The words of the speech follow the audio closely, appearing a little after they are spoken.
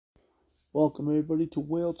Welcome everybody to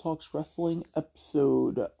Whale Talks Wrestling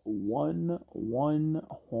episode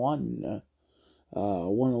 111.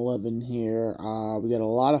 111 here. We got a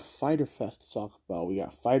lot of Fyter Fest to talk about. We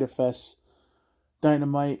got Fyter Fest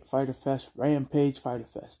Dynamite, Fyter Fest Rampage, Fyter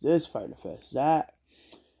Fest this, Fyter Fest that.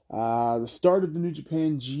 The start of the New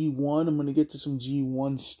Japan G1. I'm going to get to some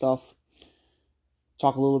G1 stuff.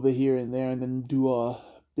 Talk a little bit here and there, and then do a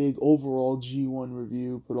big overall G1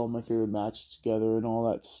 review. Put all my favorite matches together and all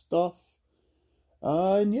that stuff.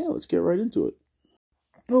 And yeah, let's get right into it.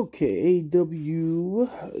 Okay, AW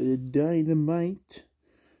Dynamite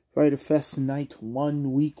Fyter Fest Night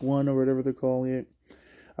 1, Week 1, or whatever they're calling it.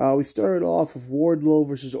 We started off with Wardlow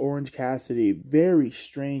versus Orange Cassidy. Very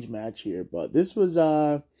strange match here, but this was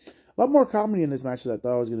a lot more comedy in this match than I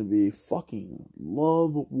thought it was going to be. Fucking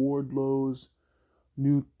love Wardlow's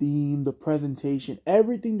new theme, the presentation,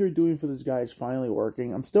 everything they're doing for this guy is finally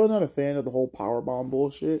working. I'm still not a fan of the whole powerbomb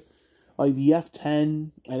bullshit. Like the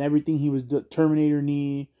F10 and everything he was Terminator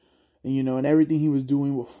knee, and everything he was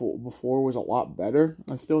doing before was a lot better.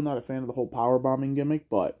 I'm still not a fan of the whole power bombing gimmick,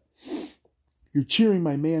 but you're cheering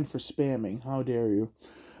my man for spamming. How dare you?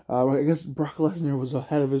 I guess Brock Lesnar was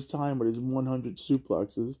ahead of his time with his 100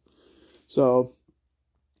 suplexes. So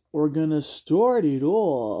we're gonna start it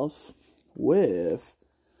off with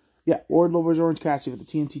Wardlow versus Orange Cassidy for the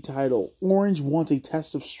TNT title. Orange wants a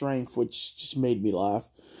test of strength, which just made me laugh.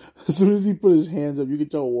 As soon as he put his hands up, you could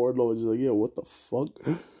tell Wardlow was like, "Yeah, what the fuck?"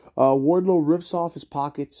 Wardlow rips off his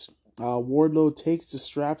pockets. Wardlow takes the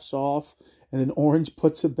straps off, and then Orange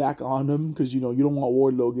puts it back on him because you don't want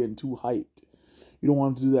Wardlow getting too hyped. You don't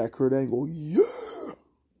want him to do that Kurt Angle. Yeah.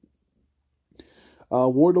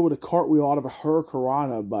 Wardlow with a cartwheel out of a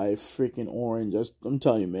Hurricanrana by freaking Orange. I'm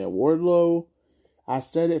telling you, man, Wardlow. I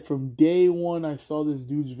said it from day one I saw this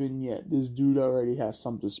dude's vignette. This dude already has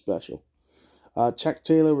something special. Chuck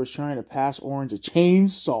Taylor was trying to pass Orange a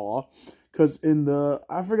chainsaw. Because it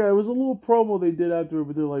was a little promo they did after it,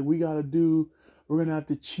 but they're like, we're going to have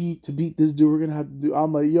to cheat to beat this dude. We're going to have to do,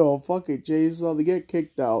 I'm like, yo, fuck it, chainsaw. They get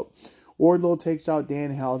kicked out. Wardlow takes out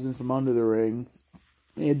Danhausen from under the ring.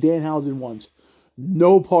 And Danhausen wants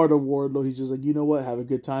no part of Wardlow. He's just like, you know what? Have a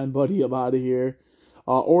good time, buddy. I'm out of here.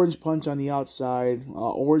 Orange punch on the outside.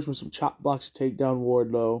 Orange with some chop blocks to take down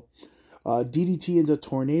Wardlow. DDT into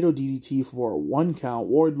tornado DDT for a 1 count.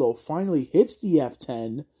 Wardlow finally hits the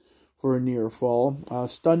F10 for a near fall.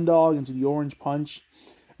 Stun dog into the orange punch.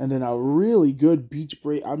 And then a really good beach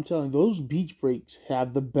break. I'm telling you, those beach breaks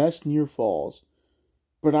have the best near falls.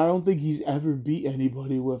 But I don't think he's ever beat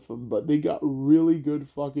anybody with them. But they got really good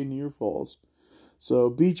fucking near falls. So,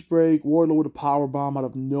 beach break, Wardlow with a power bomb out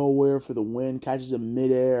of nowhere for the win. Catches him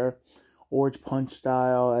midair, orange punch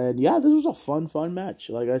style. And yeah, this was a fun match.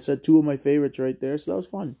 Like I said, 2 of my favorites right there. So, that was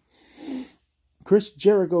fun. Chris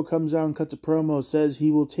Jericho comes out and cuts a promo, says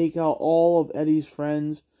he will take out all of Eddie's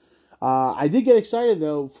friends. I did get excited,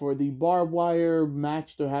 though, for the barbed wire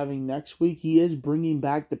match they're having next week. He is bringing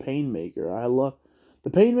back the Painmaker.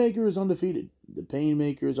 The Painmaker is undefeated. The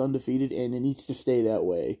Painmaker is undefeated, and it needs to stay that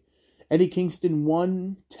way. Eddie Kingston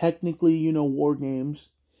won, technically, War Games,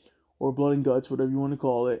 or Blood and Guts, whatever you want to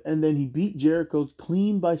call it. And then he beat Jericho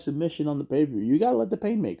clean by submission on the pay-per-view. You gotta let the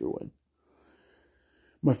Painmaker win.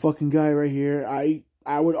 My fucking guy right here. I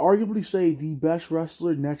would arguably say the best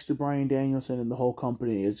wrestler next to Bryan Danielson in the whole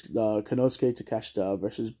company is Konosuke Takeshita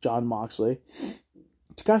versus Jon Moxley.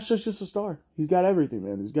 Takeshita's just a star. He's got everything,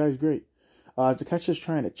 man. This guy's great. Takeshita's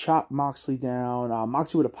trying to chop Moxley down.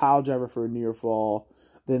 Moxley with a pile driver for a near fall.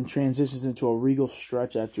 Then transitions into a regal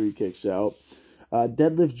stretch after he kicks out.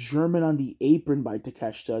 Deadlift German on the apron by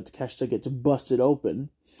Takeshita. Takeshita gets busted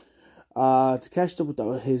open. Takeshita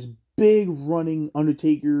with his big running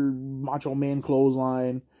Undertaker Macho Man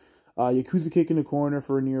clothesline. Yakuza kick in the corner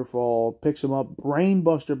for a near fall. Picks him up.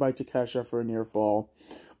 Brainbuster by Takeshita for a near fall.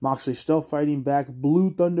 Moxley still fighting back.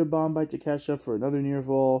 Blue Thunder Bomb by Takeshita for another near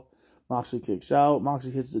fall. Moxley kicks out.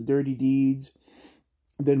 Moxley hits the Dirty Deeds.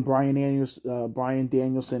 Then Bryan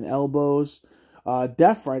Danielson elbows.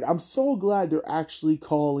 Death Rider. I'm so glad they're actually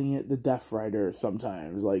calling it the Death Rider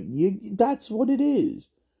sometimes. Like, that's what it is.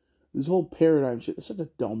 This whole paradigm shit. It's such a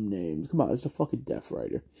dumb name. Come on, it's a fucking Death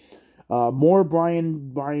Rider. More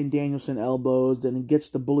Bryan Danielson elbows. Then he gets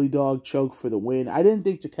the Bully Dog choke for the win. I didn't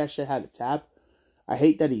think Takeshita had a tap. I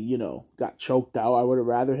hate that he, got choked out. I would have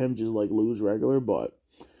rather him just, lose regular, but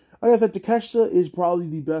like I said, Takeshita is probably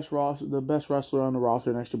the best wrestler on the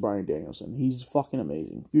roster next to Bryan Danielson. He's fucking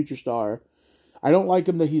amazing. Future star. I don't like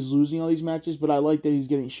him that he's losing all these matches, but I like that he's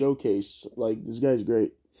getting showcased. Like, this guy's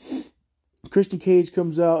great. Christian Cage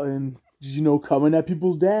comes out and, coming at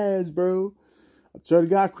people's dads, bro. I swear to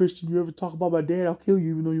God, Christian, you ever talk about my dad, I'll kill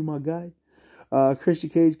you even though you're my guy. Christian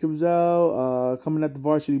Cage comes out, coming at the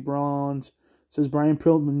Varsity Bronze. Says Brian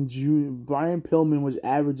Pillman was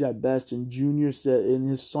average at best, and Junior said, and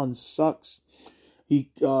his son sucks. He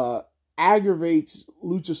aggravates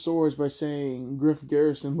Luchasaurus by saying Griff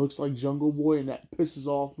Garrison looks like Jungle Boy, and that pisses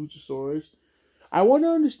off Luchasaurus. I want to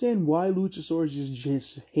understand why Luchasaurus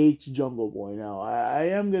just hates Jungle Boy now. I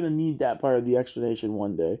am going to need that part of the explanation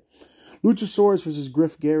one day. Luchasaurus versus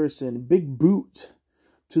Griff Garrison. Big boot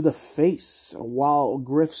to the face while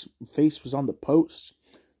Griff's face was on the post.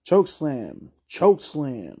 Choke slam.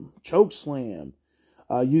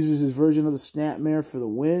 Uses his version of the snapmare for the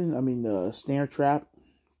win. The snare trap.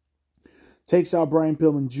 Takes out Brian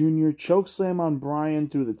Pillman Jr. Chokeslam on Brian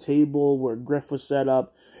through the table where Griff was set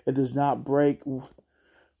up. It does not break.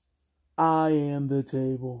 I am the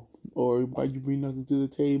table. Or why'd you bring nothing to the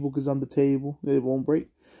table? Because I'm the table. It won't break.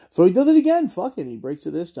 So he does it again. Fuck it. He breaks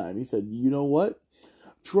it this time. He said, you know what?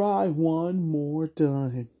 Try one more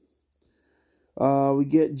time. We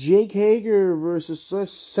get Jake Hager versus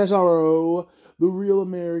Cesaro. The Real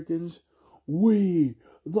Americans. We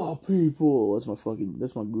the people.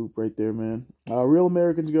 That's my group right there, man. Real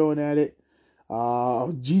Americans going at it.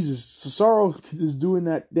 Jesus, Cesaro is doing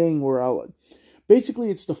that thing where basically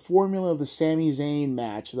it's the formula of the Sami Zayn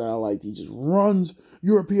match that I liked. He just runs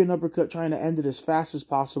European uppercut trying to end it as fast as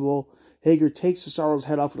possible. Hager takes Cesaro's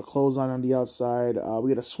head off with a clothesline on the outside. We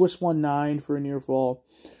get a Swiss 19 for a near fall.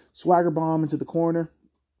 Swagger bomb into the corner.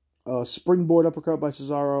 Springboard uppercut by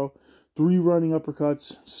Cesaro. 3 running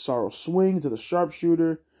uppercuts. Cesaro swing to the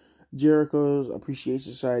sharpshooter. Jericho's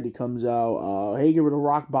Appreciation Society comes out. Hager with a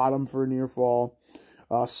rock bottom for a near fall.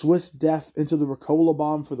 Swiss death into the Ricola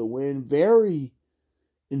bomb for the win. Very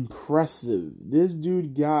impressive. This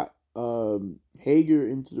dude got Hager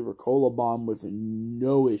into the Ricola bomb with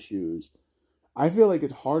no issues. I feel like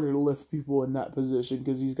it's harder to lift people in that position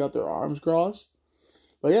because he's got their arms crossed.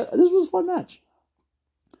 But yeah, this was a fun match.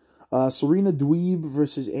 Serena Dweeb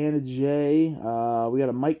versus Anna Jay. We got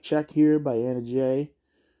a mic check here by Anna Jay.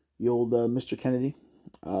 The old Mr. Kennedy.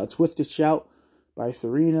 Twisted shout by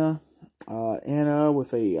Serena. Anna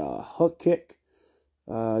with a hook kick.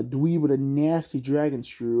 Dweeb with a nasty dragon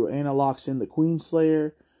screw. Anna locks in the Queen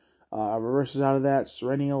Slayer. Reverses out of that.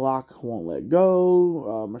 Serena lock won't let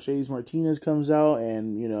go. Mercedes Martinez comes out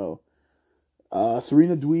and,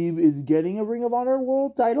 Serena Dweeb is getting a Ring of Honor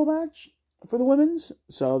World title match for the women's.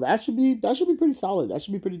 So that should be pretty solid. That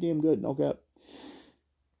should be pretty damn good. No cap.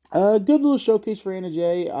 Good little showcase for Anna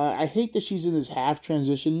Jay. I hate that she's in this half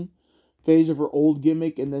transition phase of her old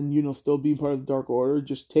gimmick and then, still being part of the Dark Order.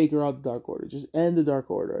 Just take her out of the Dark Order. Just end the Dark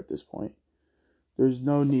Order at this point. There's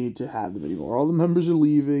no need to have them anymore. All the members are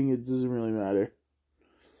leaving. It doesn't really matter.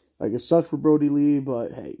 Like, it sucks for Brody Lee,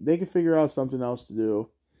 but hey, they can figure out something else to do.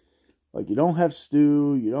 Like, you don't have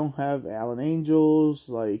Stu, you don't have Alan Angels,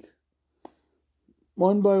 like,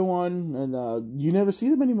 one by one, and you never see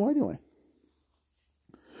them anymore anyway.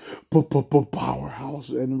 Powerhouse.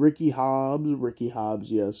 And Ricky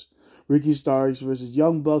Hobbs, yes. Ricky Starks versus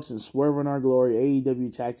Young Bucks and Swerve in Our Glory,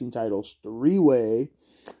 AEW Tag Team Titles, 3-way.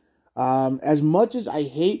 As much as I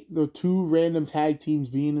hate the 2 random tag teams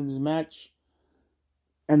being in this match,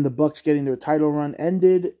 and the Bucks getting their title run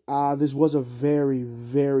ended, this was a very,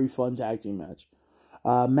 very fun tag team match.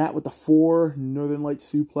 Matt with the 4 Northern Light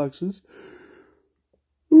suplexes.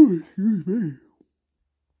 Oh, excuse me.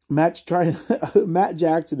 Matt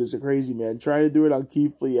Jackson is a crazy man. Trying to do it on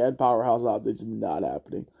Keith Lee and Powerhouse Hobbs. It's not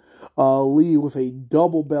happening. Lee with a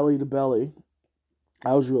double belly to belly.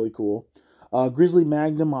 That was really cool. Grizzly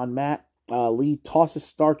Magnum on Matt. Lee tosses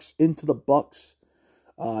Starks into the Bucks.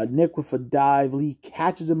 Nick with a dive. Lee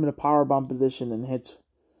catches him in a powerbomb position and hits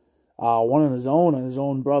one on his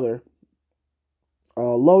own brother.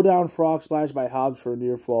 Low down frog splash by Hobbs for a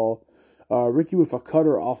near fall. Ricky with a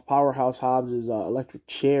cutter off Powerhouse Hobbs' electric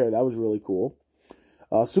chair. That was really cool.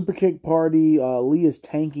 Super kick party. Lee is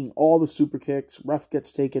tanking all the super kicks. Ref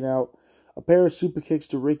gets taken out. A pair of super kicks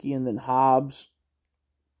to Ricky and then Hobbs.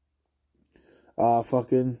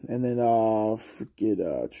 Ricky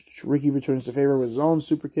returns to favor with his own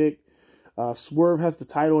super kick. Swerve has the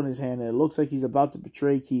title in his hand, and it looks like he's about to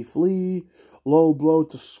betray Keith Lee. Low blow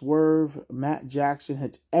to Swerve. Matt Jackson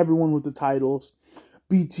hits everyone with the titles.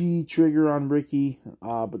 BT trigger on Ricky,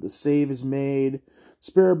 but the save is made.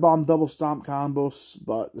 Spirit Bomb double stomp combos,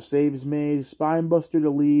 but the save is made. Spine Buster to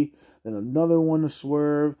Lee, then another one to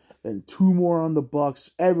Swerve, then 2 more on the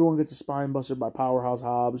Bucks. Everyone gets a Spine Buster by Powerhouse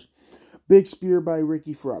Hobbs. Big spear by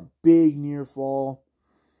Ricky for a big near fall.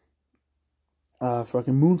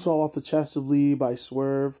 Moonsault off the chest of Lee by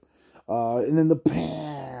Swerve. And then the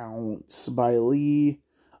bounce by Lee.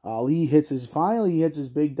 Finally he hits his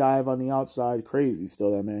big dive on the outside. Crazy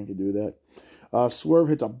still that man can do that. Swerve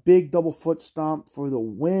hits a big double foot stomp for the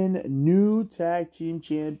win. New tag team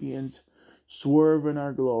champions, Swerve and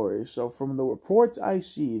Our Glory. So from the reports I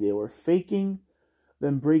see, they were faking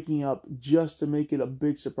them breaking up just to make it a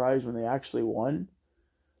big surprise when they actually won.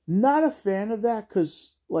 Not a fan of that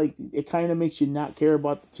because like it kind of makes you not care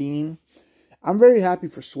about the team. I'm very happy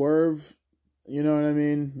for Swerve. You know what I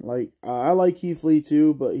mean? Like I like Keith Lee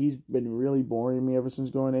too, but he's been really boring me ever since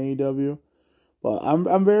going to AEW. But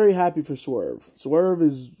I'm very happy for Swerve. Swerve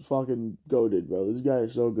is fucking goated, bro. This guy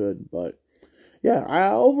is so good. But yeah,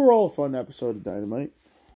 overall a fun episode of Dynamite.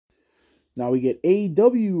 Now we get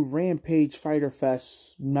AEW Rampage Fighter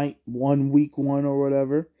Fest Night 1, Week 1 or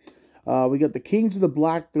whatever. We got the Kings of the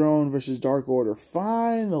Black Throne versus Dark Order.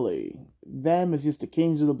 Finally, them is just the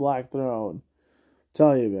Kings of the Black Throne.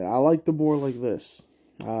 Tell you, man, I like them more like this.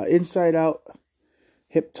 Inside out,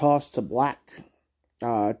 hip toss to Black.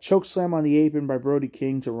 Choke slam on the apron by Brody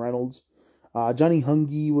King to Reynolds. Johnny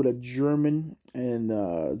Hungy with a German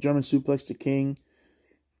suplex to King.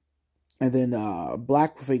 And then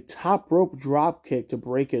Black with a top rope drop kick to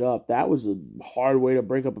break it up. That was a hard way to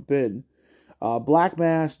break up a pin. Black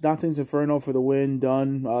Mass, Dante's Inferno for the win.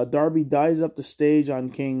 Done. Darby dives up the stage on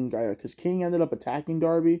King because King ended up attacking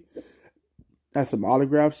Darby at some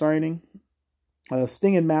autograph signing.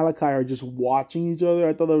 Sting and Malachi are just watching each other.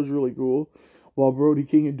 I thought that was really cool. While Brody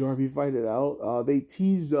King and Darby fight it out. They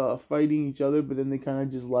tease fighting each other, but then they kind of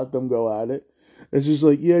just let them go at it. It's just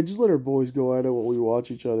like, yeah, just let our boys go at it while we watch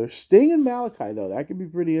each other. Sting and Malachi, though, that could be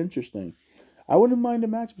pretty interesting. I wouldn't mind a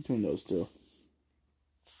match between those two.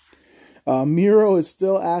 Miro is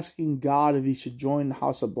still asking God if he should join the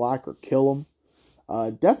House of Black or kill him.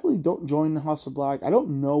 Definitely don't join the House of Black. I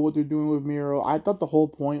don't know what they're doing with Miro. I thought the whole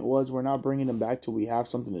point was we're not bringing him back till we have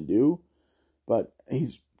something to do. But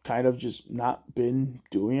he's kind of just not been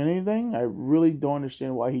doing anything. I really don't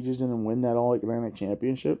understand why he just didn't win that All Atlantic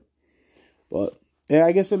Championship. But yeah,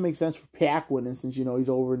 I guess it makes sense for Pac winning since, you know, he's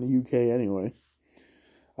over in the UK anyway.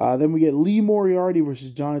 Then we get Lee Moriarty versus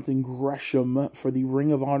Jonathan Gresham for the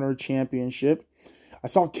Ring of Honor Championship. I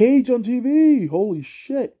saw Cage on TV. Holy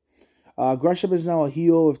shit. Gresham is now a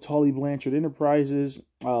heel of Tully Blanchard Enterprises.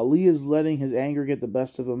 Lee is letting his anger get the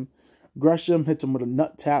best of him. Gresham hits him with a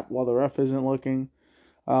nut tap while the ref isn't looking.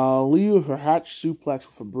 Lee with a hatch suplex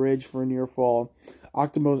with a bridge for a near fall.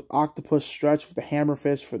 Octopus stretch with the hammer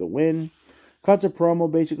fist for the win. Cuts a promo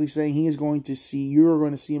basically saying you're going to see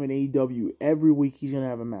him in AEW every week. He's going to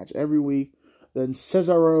have a match every week. Then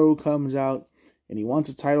Cesaro comes out and he wants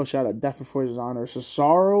a title shot at Death Before His Honor.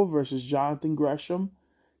 Cesaro versus Jonathan Gresham.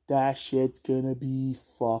 That shit's going to be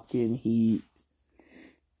fucking heat.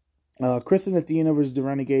 Chris and Athena versus the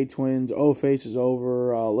Renegade Twins. Face is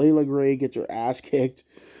over. Layla Gray gets her ass kicked.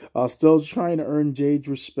 Still trying to earn Jade's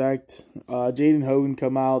respect. Jade and Hogan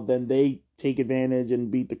come out. Then they take advantage and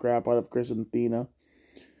beat the crap out of Chris and Athena.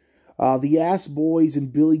 The Ass Boys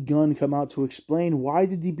and Billy Gunn come out to explain why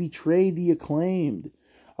did he betray the Acclaimed.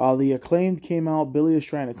 The Acclaimed came out. Billy is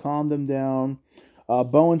trying to calm them down.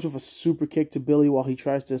 Bowens with a super kick to Billy while he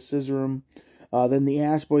tries to scissor him. Then the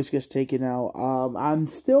Ass Boys gets taken out. I'm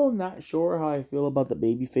still not sure how I feel about the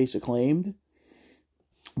babyface Acclaimed,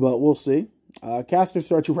 but we'll see. Caster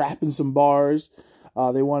starts rapping some bars.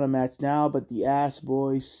 They want a match now, but the Ass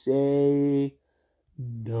Boys say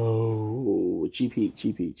no. Cheap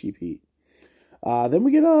heat. Then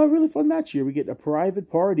we get a really fun match here. We get a Private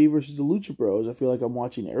Party versus the Lucha Bros. I feel like I'm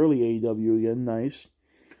watching early AEW again. Nice.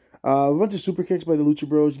 A bunch of super kicks by the Lucha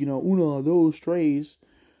Bros. You know, uno, dos, tres.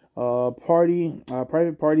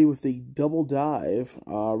 Private Party with the double dive.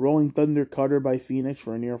 Rolling Thunder Cutter by Phoenix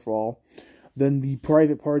for a near fall. Then the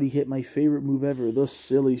Private Party hit my favorite move ever, the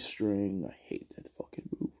Silly String. I hate that fucking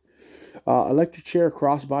move. Electric Chair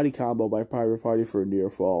Crossbody Combo by Private Party for a near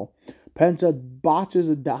fall. Penta botches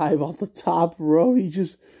a dive off the top row. He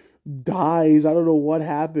just dies. I don't know what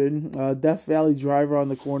happened. Death Valley Driver on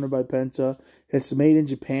the corner by Penta. Hits Made in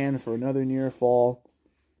Japan for another near fall.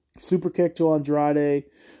 Super kick to Andrade.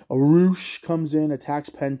 Arush comes in, attacks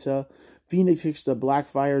Penta. Phoenix hits the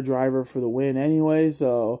Blackfire Driver for the win anyway.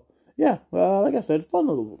 So, yeah, like I said, fun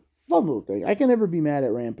little thing. I can never be mad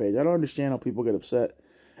at Rampage. I don't understand how people get upset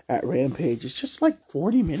at Rampage. It's just like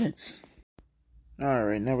 40 minutes.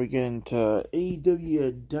 Alright, now we get into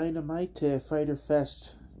AEW Dynamite Fighter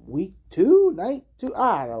Fest Week 2? Night 2?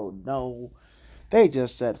 I don't know. They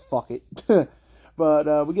just said fuck it.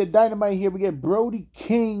 But we get Dynamite here. We get Brody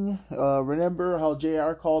King. Remember how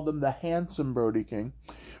JR called him the handsome Brody King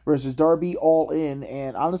versus Darby All In.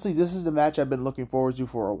 And honestly, this is the match I've been looking forward to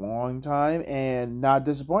for a long time. And not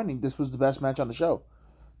disappointing. This was the best match on the show.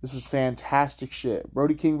 This was fantastic shit.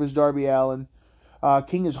 Brody King versus Darby Allin.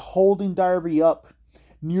 King is holding Darby up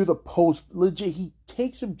near the post. Legit, he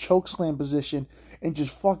takes him chokeslam position and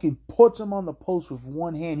just fucking puts him on the post with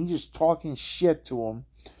one hand. He's just talking shit to him.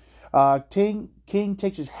 King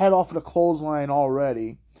takes his head off of the clothesline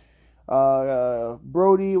already.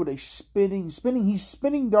 Brody with a he's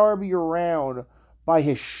spinning Darby around by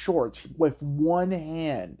his shorts with one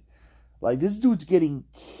hand. Like, this dude's getting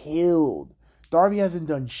killed. Darby hasn't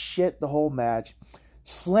done shit the whole match.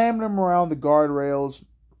 Slamming him around the guardrails.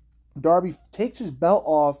 Darby takes his belt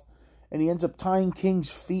off, and he ends up tying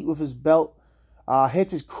King's feet with his belt.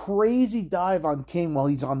 Hits his crazy dive on King while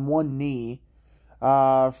he's on one knee.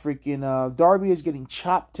 Darby is getting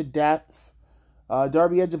chopped to death.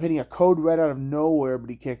 Darby ends up hitting a code red out of nowhere, but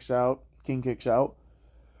he kicks out. King kicks out.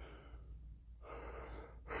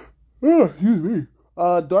 Oh, excuse me.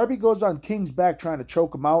 Darby goes on King's back trying to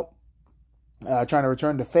choke him out. Trying to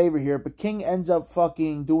return the favor here, but King ends up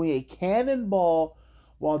fucking doing a cannonball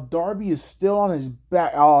while Darby is still on his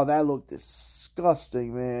back. Oh, that looked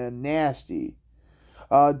disgusting, man. Nasty.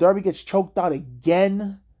 Darby gets choked out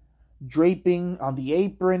again, draping on the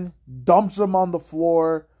apron, dumps him on the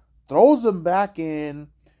floor, throws him back in.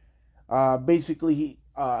 He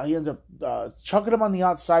ends up chucking him on the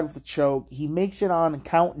outside with the choke. He makes it on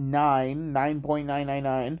count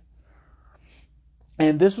 9.999.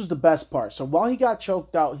 And this was the best part. So while he got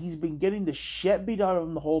choked out, he's been getting the shit beat out of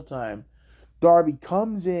him the whole time. Darby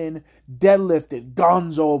comes in, deadlifted,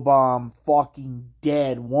 gonzo bomb, fucking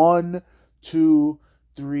dead. 1, 2,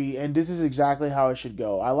 3. And this is exactly how it should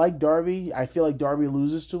go. I like Darby. I feel like Darby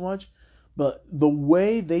loses too much. But the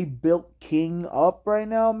way they built King up right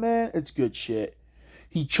now, man, it's good shit.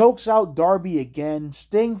 He chokes out Darby again.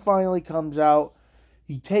 Sting finally comes out.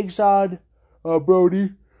 He takes on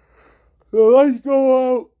Brody. The lights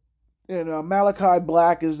go out. And Malachi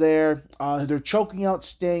Black is there. They're choking out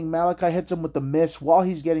Sting. Malachi hits him with the miss while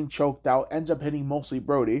he's getting choked out. Ends up hitting mostly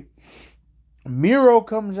Brody. Miro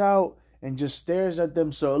comes out and just stares at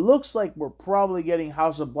them. So it looks like we're probably getting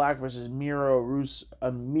House of Black versus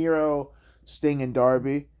Miro, Sting, and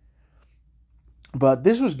Darby. But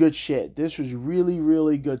this was good shit. This was really,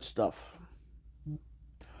 really good stuff.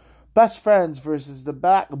 Best Friends versus the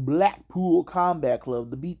Blackpool Combat Club,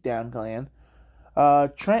 the Beatdown Clan.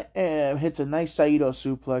 Trent hits a nice Saito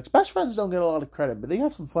suplex. Best Friends don't get a lot of credit, but they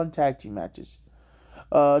have some fun tag team matches.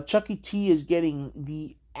 Chucky T is getting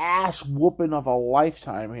the ass whooping of a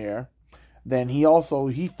lifetime here. Then he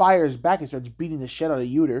fires back and starts beating the shit out of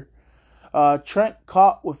Uter. Trent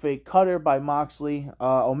caught with a cutter by Moxley.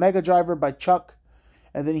 Omega Driver by Chuck.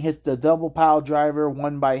 And then he hits the double pile driver,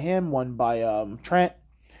 one by him, one by Trent.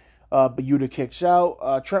 But Yuta kicks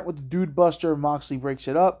out. Trent with the Dude Buster. Moxley breaks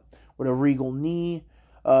it up with a regal knee.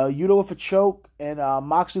 Yuta with a choke. And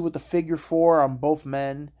Moxley with the figure 4 on both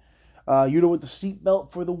men. Yuta with the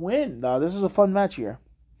seatbelt for the win. This is a fun match here.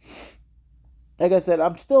 Like I said,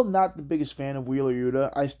 I'm still not the biggest fan of Wheeler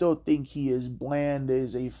Yuta. I still think he is bland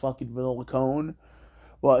as a fucking vanilla cone.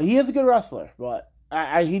 Well, he is a good wrestler, but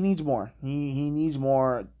he needs more. He needs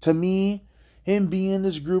more. To me, him being in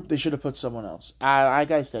this group, they should have put someone else. Like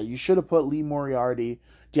I said, you should have put Lee Moriarty,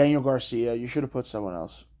 Daniel Garcia. You should have put someone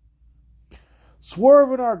else.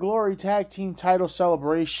 Swerve in Our Glory Tag Team Title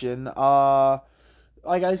Celebration.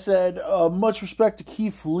 Like I said, much respect to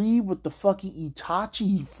Keith Lee with the fucking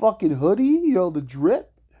Itachi fucking hoodie. The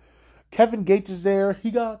drip. Kevin Gates is there. He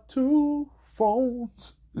got 2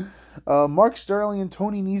 phones. Mark Sterling and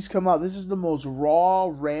Tony Nese come out. This is the most raw,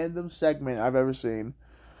 random segment I've ever seen.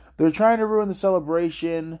 They're trying to ruin the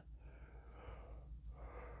celebration.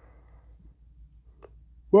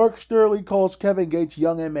 Mark Sterling calls Kevin Gates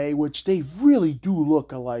Young M.A., which they really do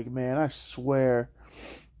look alike, man. I swear.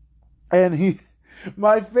 And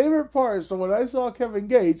my favorite part, so when I saw Kevin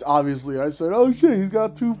Gates, obviously I said, oh shit, he's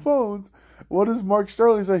got 2 phones. What does Mark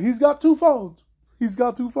Sterling say? He's got 2 phones. He's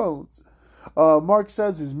got 2 phones. Mark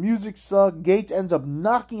says his music sucked. Gates ends up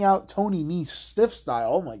knocking out Tony Nese stiff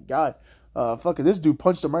style. Oh my god. Fucking this dude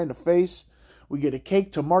punched him right in the face. We get a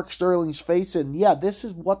cake to Mark Sterling's face, and yeah, this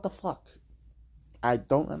is what the fuck. I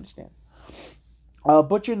don't understand.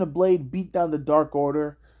 Butcher and the Blade beat down the Dark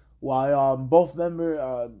Order, while both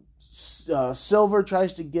members, Silver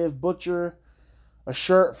tries to give Butcher a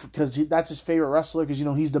shirt because that's his favorite wrestler, because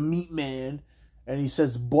he's the meat man, and he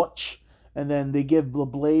says Butch, and then they give the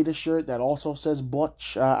Blade a shirt that also says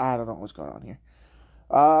Butch. I don't know what's going on here.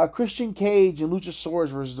 Christian Cage and Luchasaurus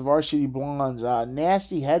versus the Varsity Blondes.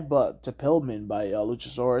 Nasty headbutt to Pillman by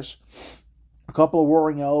Luchasaurus. A couple of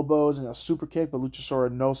roaring elbows and a super kick, but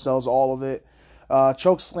Luchasaurus no-sells all of it.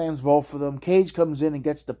 Choke slams both of them. Cage comes in and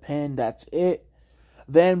gets the pin. That's it.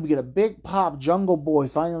 Then we get a big pop. Jungle Boy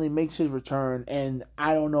finally makes his return, and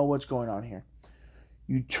I don't know what's going on here.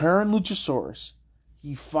 You turn Luchasaurus.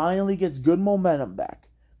 He finally gets good momentum back.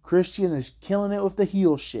 Christian is killing it with the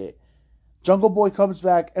heel shit. Jungle Boy comes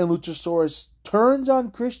back, and Luchasaurus turns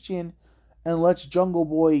on Christian and lets Jungle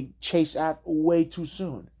Boy chase after way too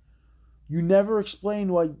soon. You never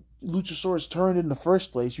explain why Luchasaurus turned in the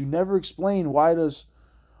first place. You never explain why does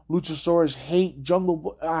Luchasaurus hate Jungle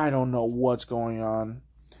Boy. I don't know what's going on.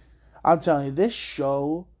 I'm telling you, this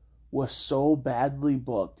show was so badly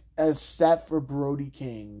booked, except for Brody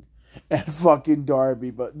King and fucking Darby.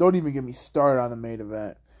 But don't even get me started on the main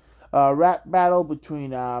event. Rap battle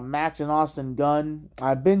between Max and Austin Gunn.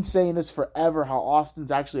 I've been saying this forever, how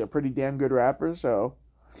Austin's actually a pretty damn good rapper. So,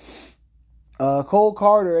 Cole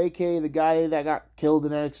Carter, a.k.a. the guy that got killed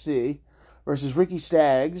in NXT, versus Ricky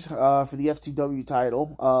Staggs for the FTW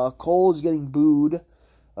title. Cole is getting booed.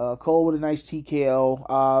 Cole with a nice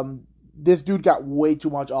TKO. This dude got way too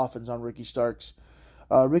much offense on Ricky Starks.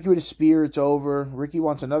 Ricky with a spear, it's over. Ricky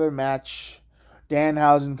wants another match.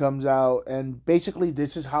 Danhausen comes out, and basically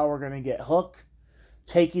this is how we're going to get Hook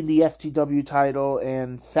taking the FTW title,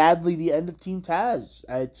 and sadly the end of Team Taz.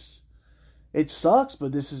 It sucks,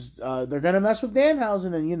 but this is they're going to mess with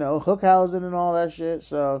Danhausen and, Hookhausen and all that shit.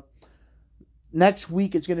 So next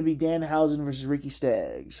week it's going to be Danhausen versus Ricky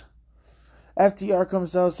Staggs. FTR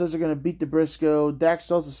comes out, says they're going to beat the Briscoe. Dax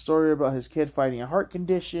tells a story about his kid fighting a heart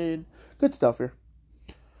condition. Good stuff here.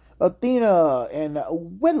 Athena and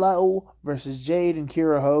Willow versus Jade and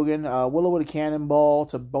Kira Hogan. Willow with a cannonball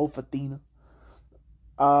to both Athena.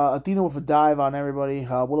 Athena with a dive on everybody.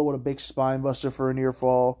 Willow with a big spine buster for a near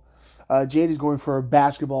fall. Jade is going for a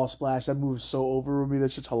basketball splash. That move is so over with me.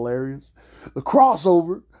 That's just hilarious. The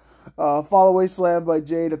crossover. Follow-away slam by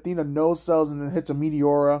Jade. Athena no-sells and then hits a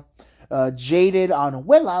Meteora. Jaded on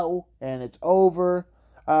Willow, and it's over.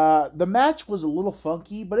 The match was a little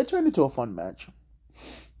funky, but it turned into a fun match.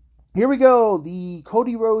 Here we go, the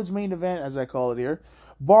Cody Rhodes main event, as I call it here.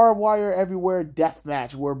 Barbed wire everywhere death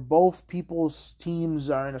match, where both people's teams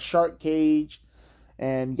are in a shark cage.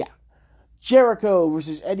 And yeah, Jericho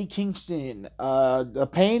versus Eddie Kingston, the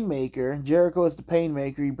Painmaker. Jericho is the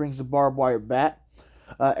Painmaker. He brings the barbed wire bat.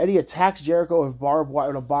 Eddie attacks Jericho with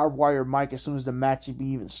a barbed wire mic as soon as the match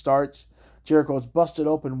even starts. Jericho is busted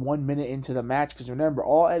open 1 minute into the match, because remember,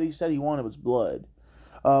 all Eddie said he wanted was blood.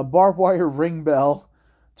 Barbed wire ring bell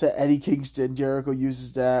to Eddie Kingston. Jericho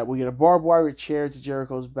uses that. We get a barbed wire chair to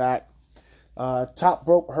Jericho's back. Top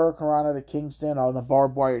rope hurricanrana to Kingston on the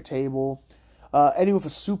barbed wire table. Eddie with a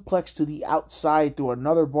suplex to the outside through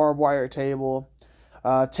another barbed wire table.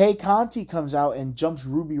 Tay Conti comes out and jumps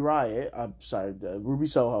Ruby Riot. Ruby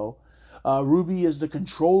Soho. Ruby is the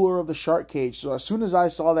controller of the shark cage. So as soon as I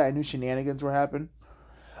saw that, I knew shenanigans were happening.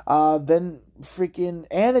 Then freaking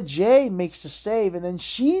Anna Jay makes the save, and then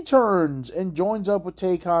she turns and joins up with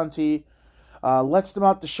Tay Conti, lets them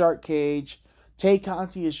out the shark cage. Tay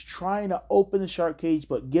Conti is trying to open the shark cage,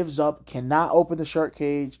 but gives up, cannot open the shark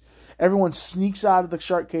cage. Everyone sneaks out of the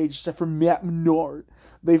shark cage except for Matt Menard.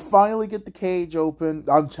 They finally get the cage open.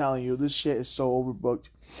 I'm telling you, this shit is so overbooked.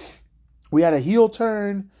 We had a heel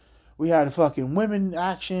turn. We had a fucking women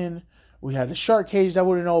action. We had a shark cage that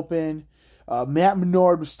wouldn't open. Matt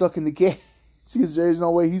Menard was stuck in the cage because there's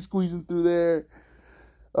no way he's squeezing through there.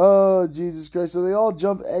 Oh, Jesus Christ. So they all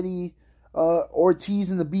jump Eddie. Ortiz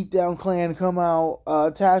and the Beatdown Clan come out.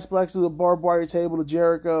 Taz Black's to the barbed wire table to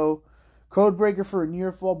Jericho. Codebreaker for a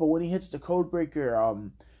near fall, but when he hits the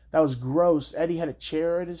Codebreaker, that was gross. Eddie had a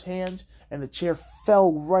chair in his hand, and the chair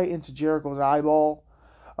fell right into Jericho's eyeball.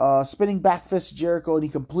 Spinning back fist to Jericho, and he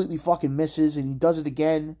completely fucking misses, and he does it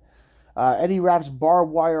again. Eddie wraps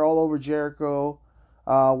barbed wire all over Jericho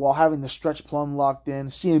while having the stretch plum locked in.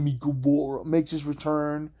 Sammy Guevara makes his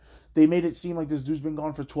return. They made it seem like this dude's been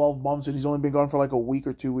gone for 12 months, and he's only been gone for like a week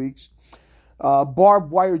or 2 weeks.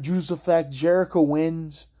 Barbed wire Judas effect. Jericho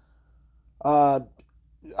wins. Oh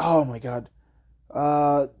my god.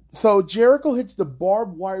 So Jericho hits the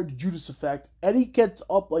barbed wire Judas effect. Eddie gets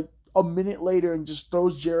up like a minute later and just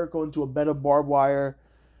throws Jericho into a bed of barbed wire.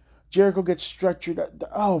 Jericho gets stretchered.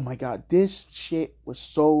 Oh my god, this shit was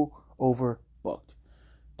so overbooked.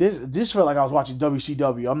 This felt like I was watching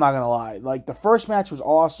WCW. I'm not gonna lie. Like, the first match was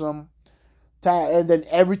awesome, and then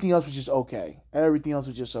everything else was just okay.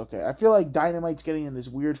 I feel like Dynamite's getting in this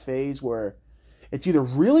weird phase where it's either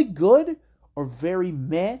really good or very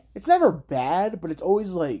meh. It's never bad, but it's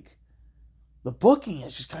always like the booking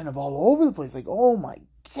is just kind of all over the place. Like, oh my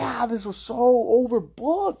god, this was so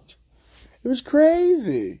overbooked. It was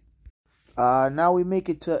crazy. Now we make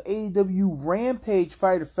it to AEW Rampage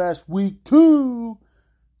Fyter Fest Week 2.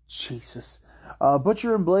 Jesus.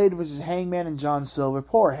 Butcher and Blade versus Hangman and John Silver.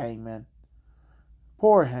 Poor Hangman.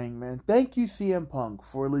 Poor Hangman. Thank you, CM Punk,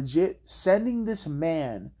 for legit sending this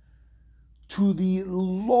man to the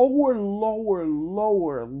lower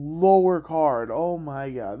card. Oh my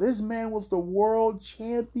god. This man was the world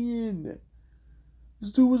champion. This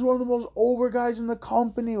dude was one of the most over guys in the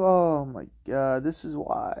company. Oh my god. This is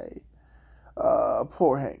why.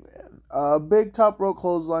 Poor Hangman. Big top rope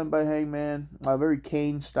clothesline by Hangman. Very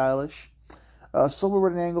Kane stylish. Silver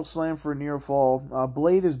with an angle slam for a near fall.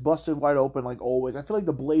 Blade is busted wide open like always. I feel like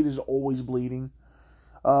the Blade is always bleeding.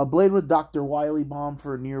 Blade with Dr. Wily bomb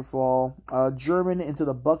for a near fall. German into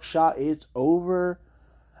the buckshot. It's over.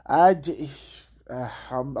 Like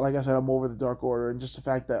I said, I'm over the Dark Order. And just the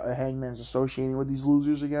fact that Hangman's associating with these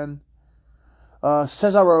losers again.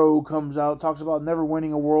 Cesaro comes out. Talks about never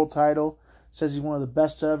winning a world title. Says he's one of the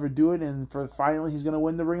best to ever do it. And finally he's going to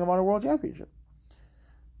win the Ring of Honor World Championship.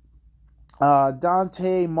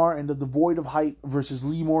 Dante Martin, the Void of Hype versus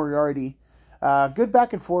Lee Moriarty. Good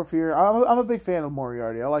back and forth here. I'm a big fan of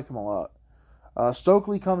Moriarty. I like him a lot.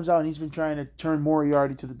 Stokely comes out and he's been trying to turn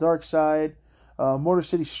Moriarty to the dark side. Motor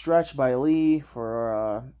City Stretch by Lee for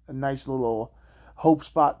a nice little hope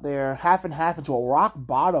spot there. Half and half into a rock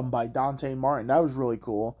bottom by Dante Martin. That was really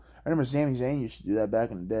cool. I remember Sami Zayn used to do that back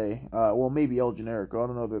in the day. Well, maybe El Generico. I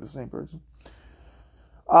don't know if they're the same person.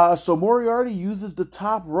 So Moriarty uses the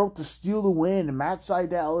top rope to steal the win, and Matt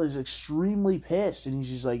Sydal is extremely pissed, and he's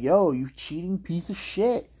just like, yo, you cheating piece of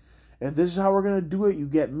shit. If this is how we're going to do it, you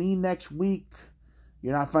get me next week.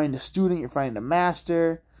 You're not fighting the student, you're fighting the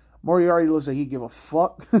master. Moriarty looks like he'd give a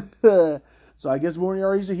fuck. So I guess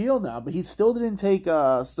Moriarty's a heel now, but he still didn't take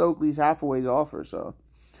Stokely's halfway's offer, so.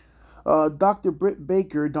 Dr. Britt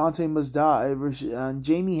Baker, Dante Must Die, versus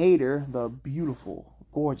Jamie Hayter, the beautiful,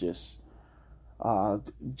 gorgeous,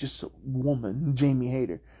 just woman, Jamie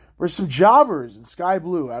Hayter, versus some jobbers in Sky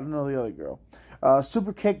Blue. I don't know the other girl.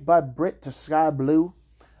 Super kick by Britt to Sky Blue.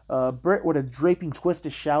 Britt with a draping twist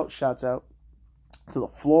of shouts out to the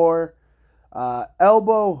floor.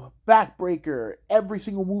 Elbow, backbreaker, every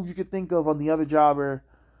single move you could think of on the other jobber.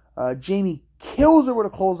 Jamie kills her with a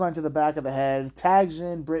clothesline to the back of the head, tags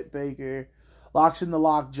in Britt Baker, locks in the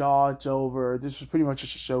lockjaw, it's over. This was pretty much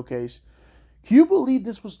just a showcase. Can you believe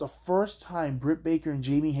this was the first time Britt Baker and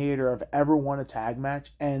Jamie Hayter have ever won a tag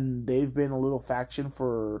match, and they've been a little faction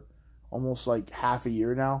for almost like half a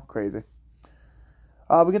year now? Crazy.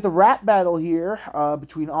 We get the rap battle here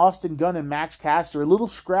between Austin Gunn and Max Caster. Little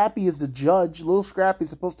Scrappy is the judge. Little Scrappy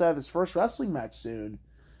is supposed to have his first wrestling match soon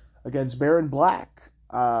against Baron Black.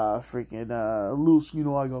 Little,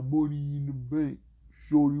 I got money in the bank.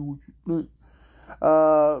 Shorty, what you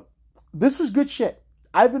think? This is good shit.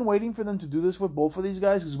 I've been waiting for them to do this with both of these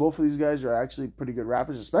guys because both of these guys are actually pretty good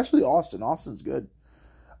rappers, especially Austin. Austin's good.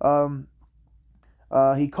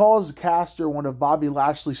 He calls Caster one of Bobby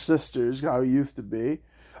Lashley's sisters, how he used to be.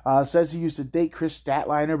 Says he used to date Chris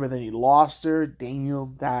Statlander, but then he lost her.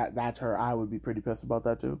 Damn, that's her. I would be pretty pissed about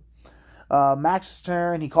that too. Max's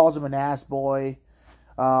turn. He calls him an ass boy.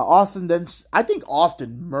 Austin then, I think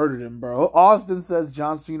Austin murdered him, bro. Austin says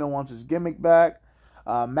John Cena wants his gimmick back.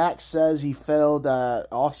 Max says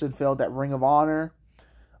Austin failed at Ring of Honor.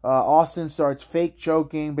 Austin starts fake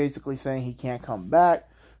choking, basically saying he can't come back.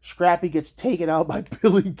 Scrappy gets taken out by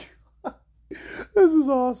Billy. This is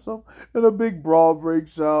awesome. And a big brawl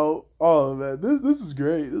breaks out. Oh, man. This is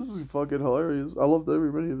great. This is fucking hilarious. I loved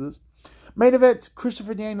every minute of this. Main event,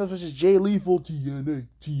 Christopher Daniels versus Jay Lethal.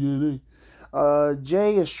 TNA.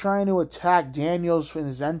 Jay is trying to attack Daniels in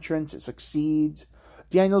his entrance. It succeeds.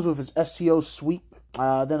 Daniels with his STO sweep.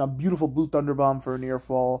 Then a beautiful Blue Thunder Bomb for a near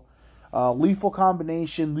fall. Lethal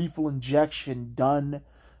combination. Lethal injection done.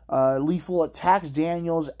 Lethal attacks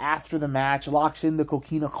Daniels after the match. Locks in the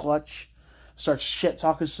Coquina clutch. Starts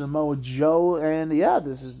shit-talking Samoa Joe. And yeah,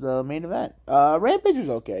 this is the main event. Rampage was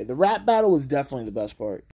okay. The rap battle was definitely the best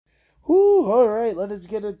part. Whew, alright, let us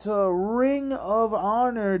get into Ring of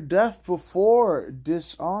Honor, Death Before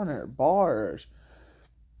Dishonor, bars.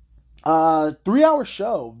 3-hour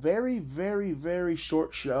show. Very, very, very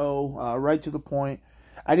short show. Right to the point.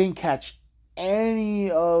 I didn't catch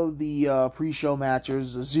any of the pre-show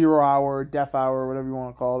matches. 0 hour, Death Hour, whatever you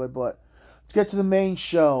want to call it. But let's get to the main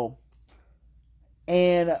show.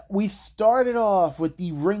 And we started off with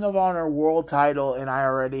the Ring of Honor World title, and I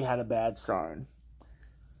already had a bad sign.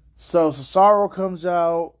 So Cesaro comes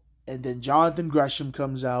out, and then Jonathan Gresham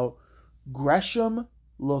comes out. Gresham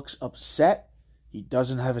looks upset. He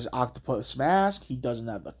doesn't have his octopus mask. He doesn't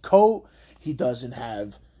have the coat. He doesn't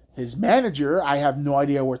have his manager. I have no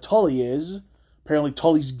idea where Tully is. Apparently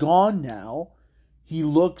Tully's gone now. He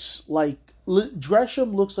looks like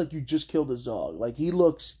Gresham looks like you just killed his dog. Like, he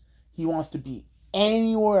wants to be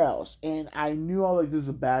anywhere else. And I knew, this is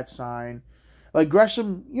a bad sign. Like,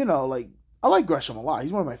 Gresham, like, I like Gresham a lot.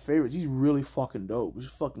 He's one of my favorites. He's really fucking dope. He's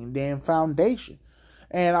fucking damn foundation.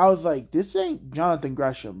 And I was like, this ain't Jonathan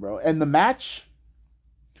Gresham, bro. And the match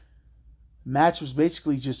was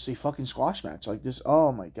basically just a fucking squash match. Like, this,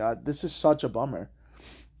 oh my god, this is such a bummer.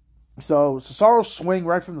 So, Cesaro swing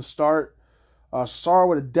right from the start. Cesaro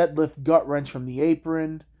with a deadlift gut wrench from the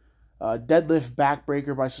apron. Deadlift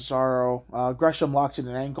backbreaker by Cesaro. Gresham locks in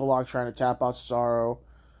an ankle lock trying to tap out Cesaro.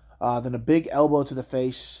 Then a big elbow to the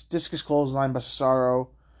face. Discus clothesline by Cesaro.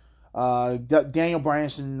 Daniel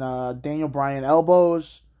Bryan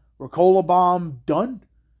elbows. Ricola bomb. Done.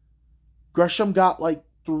 Gresham got like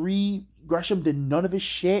 3. Gresham did none of his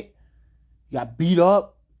shit. He got beat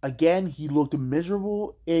up. Again, he looked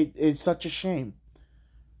miserable. It's such a shame.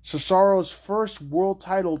 Cesaro's first world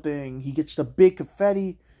title thing. He gets the big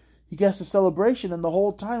confetti. He gets the celebration. And the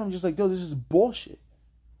whole time, I'm just like, this is bullshit.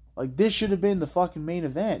 Like, this should have been the fucking main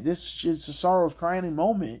event. This is Cesaro's crowning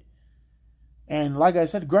moment. And like I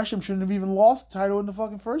said, Gresham shouldn't have even lost the title in the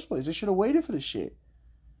fucking first place. They should have waited for this shit.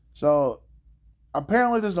 So,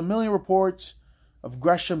 apparently there's a million reports of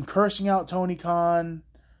Gresham cursing out Tony Khan.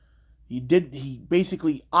 He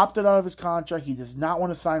basically opted out of his contract. He does not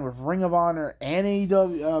want to sign with Ring of Honor and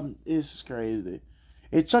AEW. It's crazy.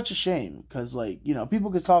 It's such a shame because,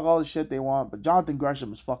 people can talk all the shit they want, but Jonathan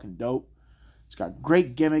Gresham is fucking dope. He's got a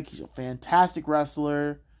great gimmick. He's a fantastic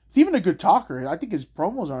wrestler. He's even a good talker. I think his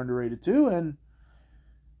promos are underrated too, and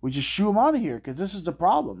we just shoo him out of here because this is the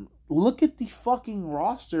problem. Look at the fucking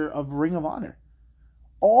roster of Ring of Honor.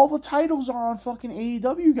 All the titles are on fucking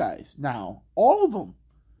AEW guys now. All of them.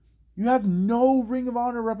 You have no Ring of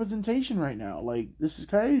Honor representation right now. Like, this is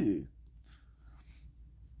crazy.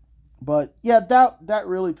 But, yeah, that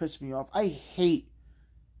really pissed me off. I hate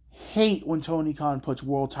when Tony Khan puts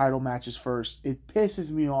world title matches first. It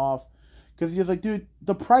pisses me off. Because he's like, dude,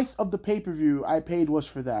 the price of the pay-per-view I paid was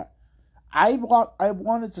for that. I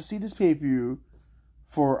wanted to see this pay-per-view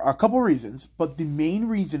for a couple reasons. But the main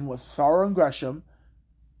reason was Cesaro and Gresham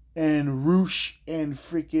and Roosh and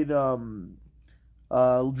freaking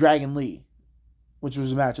Dragon Lee, which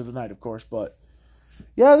was a match of the night, of course. But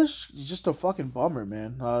yeah, this is just a fucking bummer,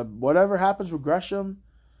 man. Whatever happens with Gresham,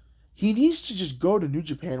 he needs to just go to New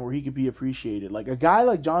Japan where he could be appreciated. Like, a guy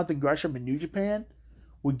like Jonathan Gresham in New Japan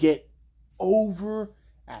would get over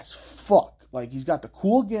as fuck. Like, he's got the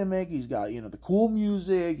cool gimmick, he's got, the cool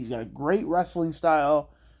music, he's got a great wrestling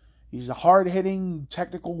style. He's a hard-hitting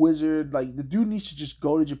technical wizard. Like, the dude needs to just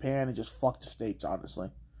go to Japan and just fuck the States, honestly.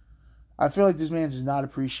 I feel like this man's not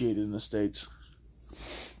appreciated in the States.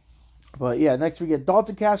 But yeah, next we get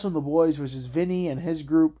Dalton Castle and the Boys versus Vinny and his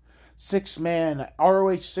group.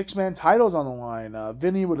 ROH 6-man titles on the line.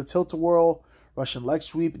 Vinny with a tilt-a-whirl, Russian leg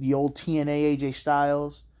sweep, the old TNA AJ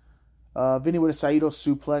Styles. Vinny with a Saito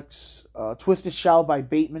suplex. Twisted Shell by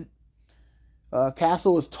Bateman.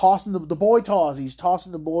 Castle is tossing the boy toss. He's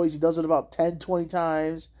tossing the boys. He does it about 10, 20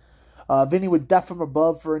 times. Vinny with death from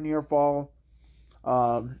above for a near fall.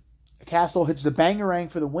 Castle hits the bangerang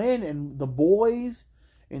for the win, and the boys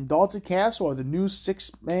and Dalton Castle are the new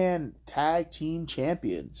 6-man tag team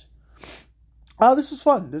champions. This is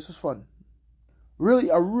fun. Really,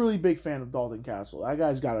 a really big fan of Dalton Castle. That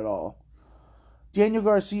guy's got it all. Daniel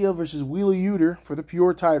Garcia versus Wheeler Yuta for the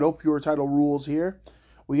Pure title. Pure title rules here.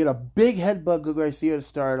 We get a big headbutt of Garcia to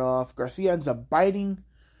start off. Garcia ends up biting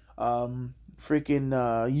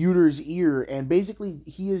Yuter's ear, and basically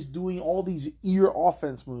he is doing all these ear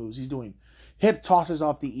offense moves. He's doing hip tosses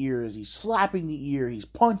off the ears, he's slapping the ear, he's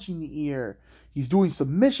punching the ear, he's doing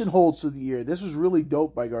submission holds to the ear. This was really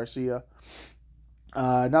dope by Garcia.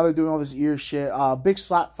 Now they're doing all this ear shit. Big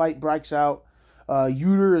slap fight breaks out.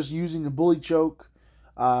 Yuter is using the bully choke.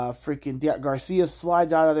 Garcia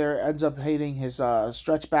slides out of there, ends up hitting his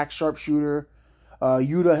stretch back sharpshooter.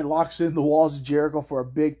 Yuta locks in the walls of Jericho for a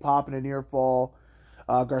big pop and a near fall.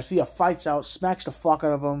 Garcia fights out, smacks the fuck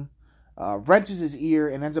out of him, wrenches his ear,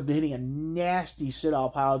 and ends up hitting a nasty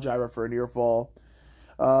sit-out pile driver for a near fall.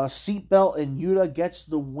 Seatbelt and Yuta gets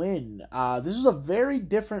the win. This is a very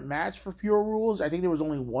different match for Pure Rules. I think there was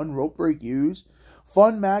only one rope break used.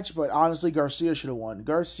 Fun match, but honestly, Garcia should have won.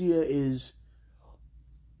 Garcia is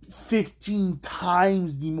 15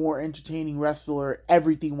 times the more entertaining wrestler,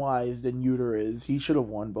 everything-wise, than Yuta is. He should have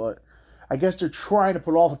won, but I guess they're trying to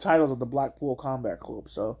put all the titles on the Blackpool Combat Club,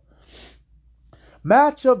 so.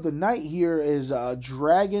 Match of the night here is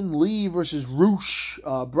Dragon Lee versus Roosh.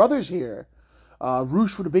 Brothers here.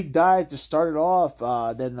 Roosh with a big dive to start it off.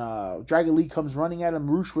 Then Dragon Lee comes running at him.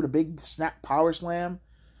 Roosh with a big snap power slam.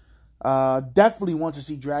 Definitely want to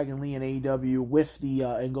see Dragon Lee in AEW with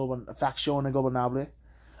the Faction Ingobernable.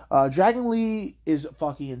 Dragon Lee is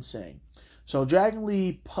fucking insane. So Dragon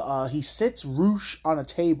Lee, he sits Roosh on a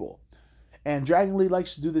table. And Dragon Lee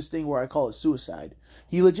likes to do this thing where I call it suicide.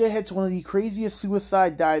 He legit hits one of the craziest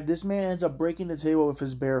suicide dives. This man ends up breaking the table with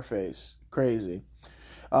his bare face. Crazy.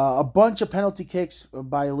 A bunch of penalty kicks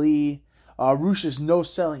by Lee. Roosh is no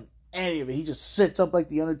selling any of it. He just sits up like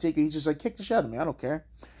the Undertaker. He's just like, kick the shit out of me. I don't care.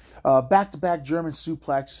 Back-to-back German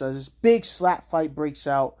suplex. This big slap fight breaks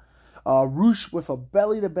out. Roosh with a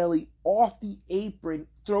belly-to-belly off the apron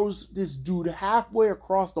throws this dude halfway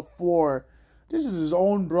across the floor. This is his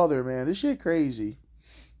own brother, man. This shit crazy.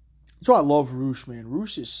 That's why I love Roosh, man.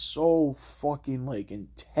 Roosh is so fucking, like,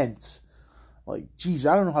 intense. Like, geez,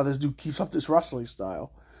 I don't know how this dude keeps up this wrestling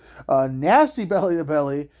style. Nasty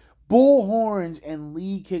belly-to-belly. Bull horns and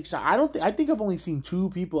Lee kicks out. I think I've only seen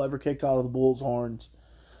 2 people ever kicked out of the bull's horns.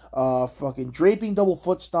 Fucking draping double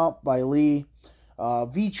foot stomp by Lee.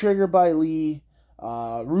 V-trigger by Lee.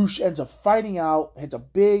 Roosh ends up fighting out. Hits a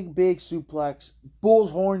big suplex.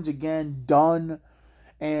 Bull's horns again. Done.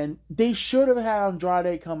 And they should have had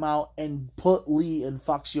Andrade come out and put Lee in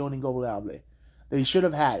Faction Ingobernable. They should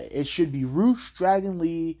have had it. It should be Roosh, Dragon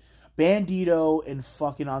Lee, Bandito, and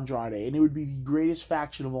fucking Andrade. And it would be the greatest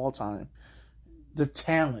faction of all time. The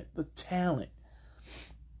talent.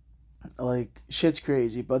 Like, shit's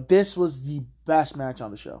crazy. But this was the best match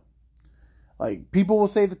on the show. Like, people will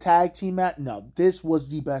say the tag team match. No, this was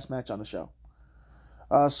the best match on the show.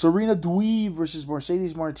 Serena Deeb versus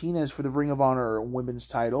Mercedes Martinez for the Ring of Honor women's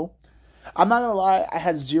title. I'm not going to lie, I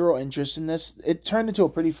had zero interest in this. It turned into a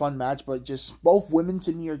pretty fun match, but just both women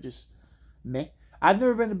to me are just meh. I've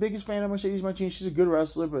never been the biggest fan of Mercedes Martinez. She's a good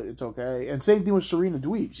wrestler, but it's okay. And same thing with Serena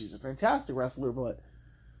Deeb. She's a fantastic wrestler, but,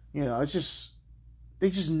 you know, it's just, they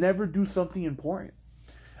just never do something important.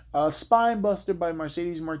 Spine buster by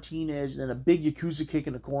Mercedes Martinez, and a big Yakuza kick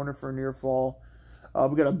in the corner for a near fall.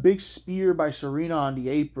 We got a big spear by Serena on the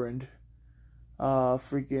apron.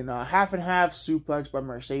 Half and half suplex by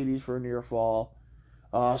Mercedes for a near fall.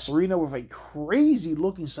 Serena with a crazy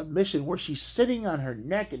looking submission where she's sitting on her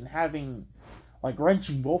neck and having, like,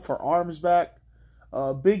 wrenching both her arms back.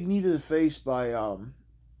 Big knee to the face by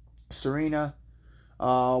Serena.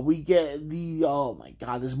 We get the, oh my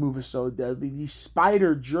god, this move is so deadly. The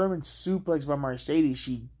spider German suplex by Mercedes.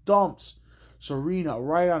 She dumps Serena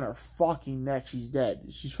right on her fucking neck. She's dead.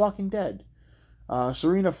 She's fucking dead.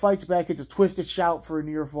 Serena fights back, hits a twisted shout for a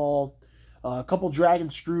near fall. A couple dragon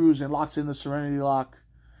screws and locks in the Serenity Lock.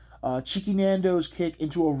 Cheeky Nando's kick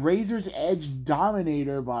into a Razor's Edge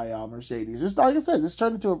Dominator by Mercedes. This, like I said, this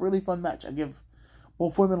turned into a really fun match. I give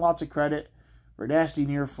both women lots of credit for a nasty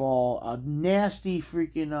near fall. A nasty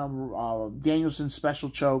freaking Danielson special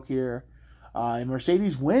choke here. And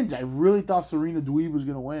Mercedes wins. I really thought Serena Deeb was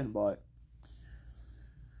going to win, but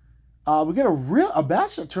we get a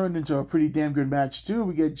match that turned into a pretty damn good match, too.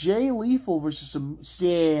 We get Jay Lethal versus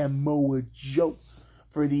Samoa Joe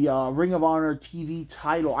for the Ring of Honor TV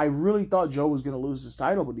title. I really thought Joe was going to lose his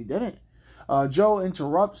title, but he didn't. Joe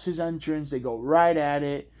interrupts his entrance. They go right at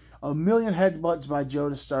it. A million headbutts by Joe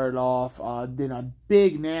to start off. Then a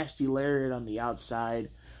big, nasty lariat on the outside.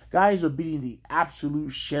 Guys are beating the absolute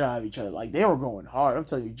shit out of each other. Like, they were going hard. I'm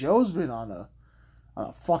telling you, Joe's been on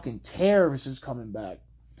a fucking tear ever since coming back.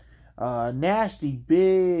 Nasty,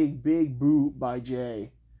 big boot by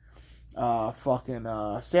Jay.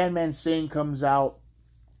 Sandman Singh comes out.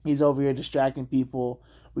 He's over here distracting people.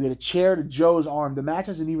 We get a chair to Joe's arm. The match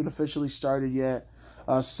hasn't even officially started yet.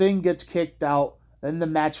 Singh gets kicked out. Then the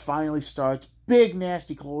match finally starts. Big,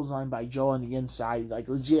 nasty clothesline by Joe on the inside. He, like,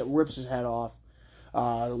 legit rips his head off.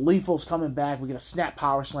 Lethal's coming back. We get a snap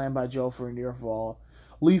power slam by Joe for a near fall.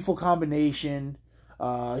 Lethal combination.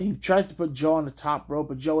 He tries to put Joe on the top rope,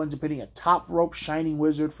 but Joe ends up hitting a top rope Shining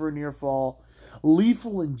Wizard for a near fall.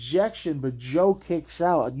 Lethal injection, but Joe kicks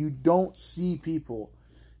out. You don't see people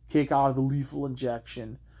kick out of the lethal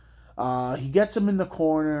injection. He gets him in the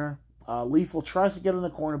corner. Lethal tries to get in the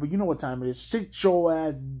corner, but you know what time it is. Sit Joe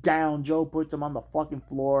ass down. Joe puts him on the fucking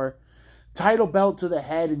floor. Title belt to the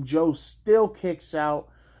head, and Joe still kicks out.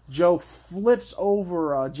 Joe flips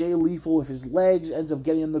over Jay Lethal with his legs, ends up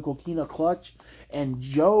getting in the Coquina clutch, and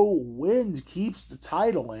Joe wins, keeps the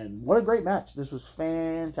title, and what a great match. This was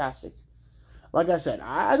fantastic. Like I said,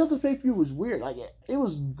 I thought the pay-per-view was weird. Like, it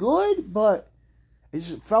was good, but it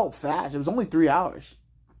just felt fast. It was only 3 hours.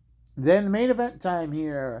 Then the main event time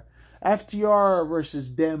here. FTR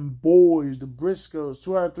versus them boys, the Briscoes.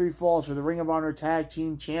 2 out of 3 falls for the Ring of Honor Tag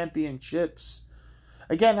Team Championships.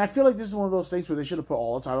 Again, I feel like this is one of those things where they should have put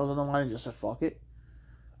all the titles on the line and just said, fuck it.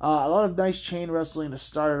 A lot of nice chain wrestling to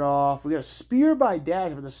start it off. We got a spear by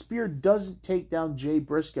Dash, but the spear doesn't take down Jay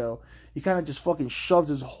Briscoe. He kind of just fucking shoves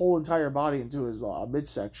his whole entire body into his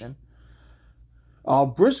midsection.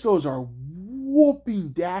 Briscoes are whooping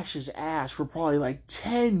Dash's ass for probably like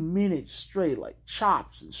 10 minutes straight, like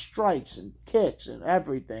chops and strikes and kicks and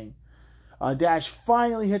everything. Dash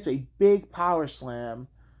finally hits a big power slam,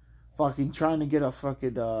 fucking trying to get a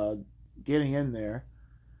fucking getting in there.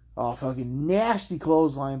 Fucking nasty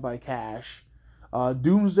clothesline by Cash.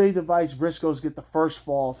 Doomsday Device, Briscoes get the first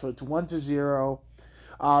fall, so it's 1-0.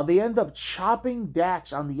 They end up chopping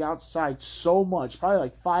Dax on the outside so much, probably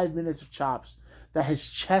like 5 minutes of chops, that his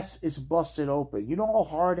chest is busted open. You know how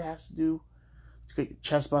hard it has to do to get your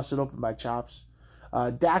chest busted open by chops?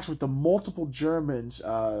 Dax with the multiple Germans,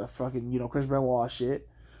 fucking, Chris Benoit shit.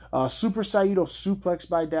 Super Saito suplex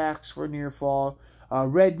by Dax for a near fall.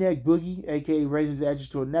 Redneck Boogie, aka raises the edges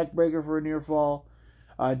to a neck breaker for a near fall.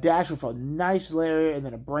 Dash with a nice lariat and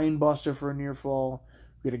then a brain buster for a near fall.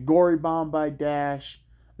 We get a gory bomb by Dash.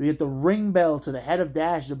 We get the ring bell to the head of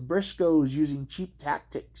Dash. The Briscoes using cheap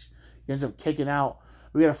tactics. He ends up kicking out.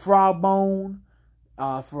 We get a frog bone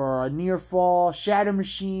for a near fall. Shatter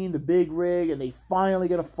Machine, the big rig, and they finally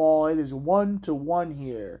get a fall. It is 1-1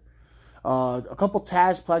 here. A couple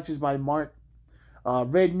Taz plexes by Mark.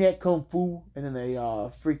 Redneck Kung Fu, and then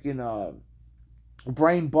a freaking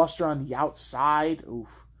brain buster on the outside.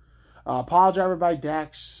 Oof. Pile driver by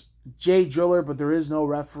Dax. Jay Driller, but there is no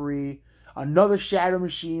referee. Another Shadow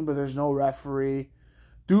Machine, but there's no referee.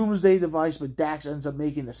 Doomsday Device, but Dax ends up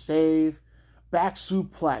making the save. Back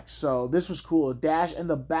suplex. So this was cool. Dash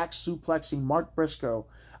ended up back suplexing Mark Briscoe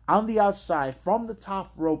on the outside from the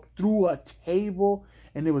top rope through a table,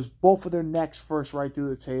 and it was both of their necks first right through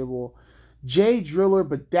the table. Jay Driller,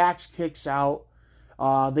 but Dax kicks out.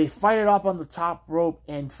 They fight it up on the top rope,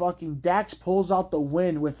 and fucking Dax pulls out the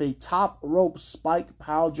win with a top rope spike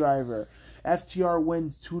pile driver. FTR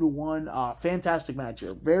wins 2-1. Fantastic match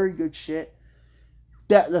here. Very good shit.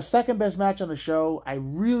 The second best match on the show. I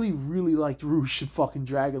really, really liked Roosh and fucking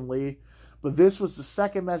Dragon Lee, but this was the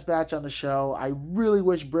second best match on the show. I really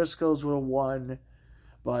wish Briscoes would have won,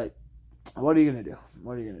 but what are you going to do?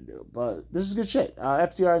 What are you going to do? But this is good shit.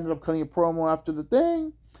 FTR ended up cutting a promo after the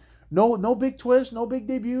thing. No big twists, no big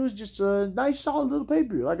debuts. Just a nice, solid little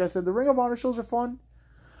pay-per-view. Like I said, the Ring of Honor shows are fun.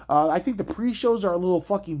 I think the pre-shows are a little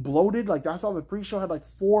fucking bloated. Like, I saw the pre-show had like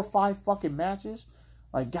 4 or 5 fucking matches.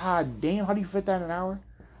 Like, god damn, how do you fit that in an hour?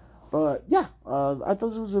 But, yeah, I thought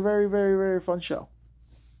this was a very, very, very fun show.